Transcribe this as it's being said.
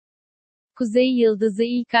Kuzey Yıldız'ı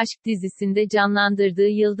ilk Aşk dizisinde canlandırdığı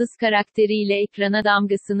Yıldız karakteriyle ekrana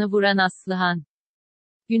damgasını vuran Aslıhan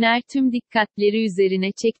Güner tüm dikkatleri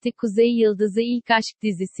üzerine çekti. Kuzey Yıldız'ı ilk Aşk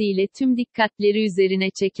dizisiyle tüm dikkatleri üzerine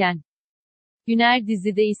çeken Güner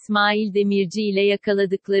dizide İsmail demirci ile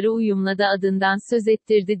yakaladıkları uyumla da adından söz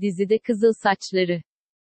ettirdi. Dizide kızıl saçları,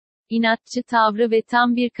 inatçı tavrı ve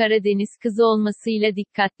tam bir Karadeniz kızı olmasıyla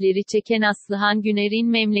dikkatleri çeken Aslıhan Güner'in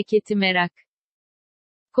memleketi merak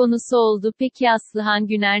konusu oldu. Peki Aslıhan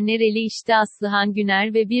Güner nereli? İşte Aslıhan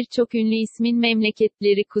Güner ve birçok ünlü ismin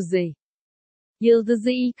memleketleri Kuzey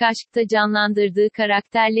Yıldız'ı ilk Aşk'ta canlandırdığı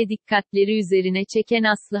karakterle dikkatleri üzerine çeken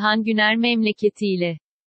Aslıhan Güner memleketiyle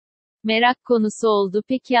merak konusu oldu.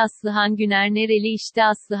 Peki Aslıhan Güner nereli? İşte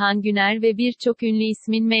Aslıhan Güner ve birçok ünlü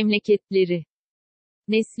ismin memleketleri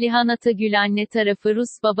Neslihan Atagül anne tarafı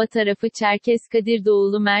Rus, baba tarafı Çerkez, Kadir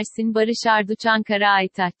Doğulu Mersin, Barış Arduç Ankara,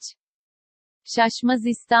 Aytaç Şaşmaz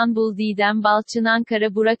İstanbul, Didem Balçın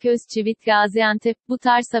Ankara, Burak Özçivit Gaziantep. Bu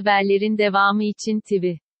tarz haberlerin devamı için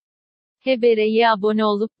TV Haber'e abone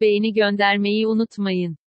olup beğeni göndermeyi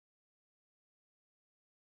unutmayın.